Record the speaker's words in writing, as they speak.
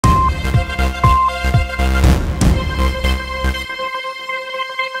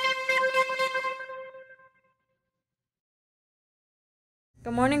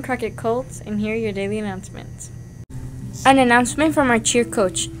Good morning, Crockett Colts, and here are your daily announcements. An announcement from our cheer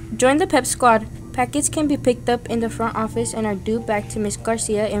coach. Join the Pep Squad. Packets can be picked up in the front office and are due back to Miss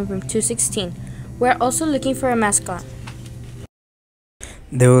Garcia in room 216. We're also looking for a mascot.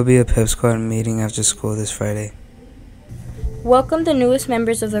 There will be a Pep Squad meeting after school this Friday. Welcome the newest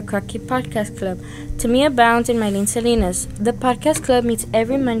members of the Crockett Podcast Club, Tamia Bounds and Mylene Salinas. The podcast club meets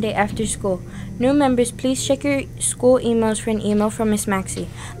every Monday after school. New members, please check your school emails for an email from Miss Maxie.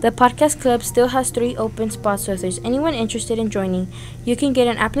 The podcast club still has 3 open spots, so if there's anyone interested in joining, you can get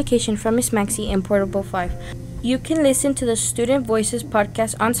an application from Miss Maxie in Portable 5. You can listen to the Student Voices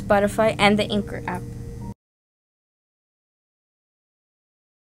podcast on Spotify and the Anchor app.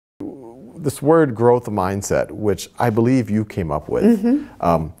 This word growth mindset, which I believe you came up with.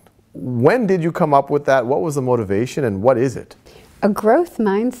 When did you come up with that? What was the motivation and what is it? A growth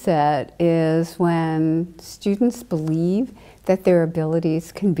mindset is when students believe that their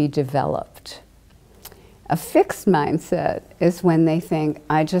abilities can be developed. A fixed mindset is when they think,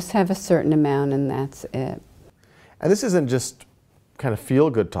 I just have a certain amount and that's it. And this isn't just kind of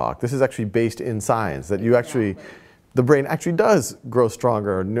feel-good talk. This is actually based in science, that you actually, the brain actually does grow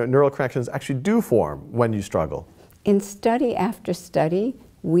stronger. Neural connections actually do form when you struggle. In study after study,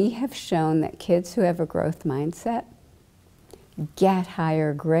 we have shown that kids who have a growth mindset get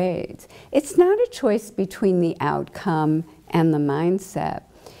higher grades. It's not a choice between the outcome and the mindset.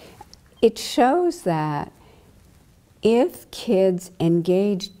 It shows that if kids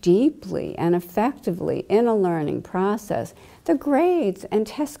engage deeply and effectively in a learning process, the grades and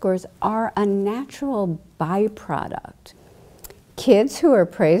test scores are a natural byproduct. Kids who are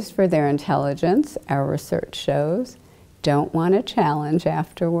praised for their intelligence, our research shows, don't want a challenge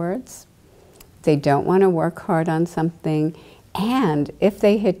afterwards. They don't want to work hard on something, and if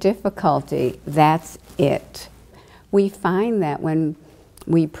they hit difficulty, that's it. We find that when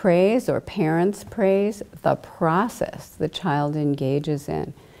we praise or parents praise the process the child engages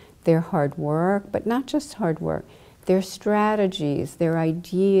in, their hard work, but not just hard work, their strategies, their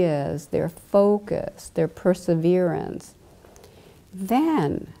ideas, their focus, their perseverance,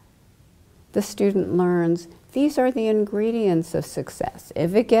 then the student learns these are the ingredients of success.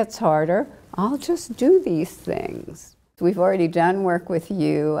 If it gets harder, I'll just do these things. We've already done work with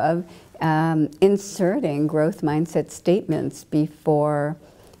you of inserting growth mindset statements before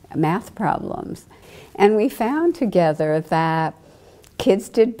math problems. And we found together that kids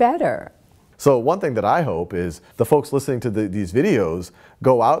did better. So one thing that I hope is the folks listening to these videos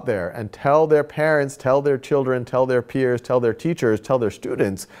go out there and tell their parents, tell their children, tell their peers, tell their teachers, tell their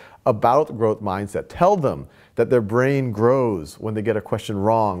students about growth mindset. Tell them that their brain grows when they get a question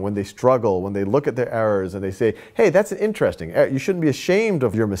wrong, when they struggle, when they look at their errors and they say, hey, that's interesting. You shouldn't be ashamed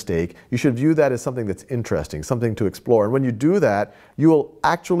of your mistake. You should view that as something that's interesting, something to explore. And when you do that, you will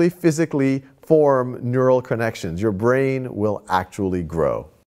actually physically form neural connections. Your brain will actually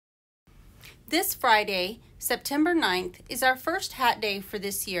grow. This Friday, September 9th, is our first hat day for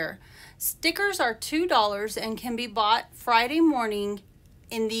this year. Stickers are $2 and can be bought Friday morning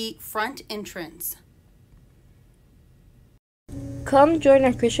in the front entrance. Come join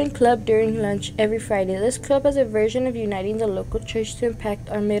our Christian club during lunch every Friday. This club is a version of uniting the local church to impact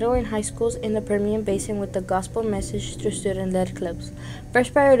our middle and high schools in the Permian Basin with the gospel message through student-led clubs.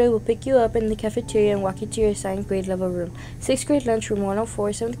 First priority will pick you up in the cafeteria and walk you to your assigned grade level room. 6th grade lunch room 104,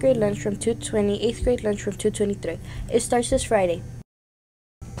 7th grade lunch room 220, 8th grade lunch room 223. It starts this Friday.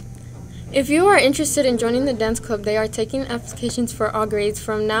 If you are interested in joining the dance club, they are taking applications for all grades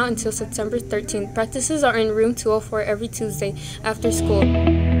from now until September 13th. Practices are in room 204 every Tuesday after school.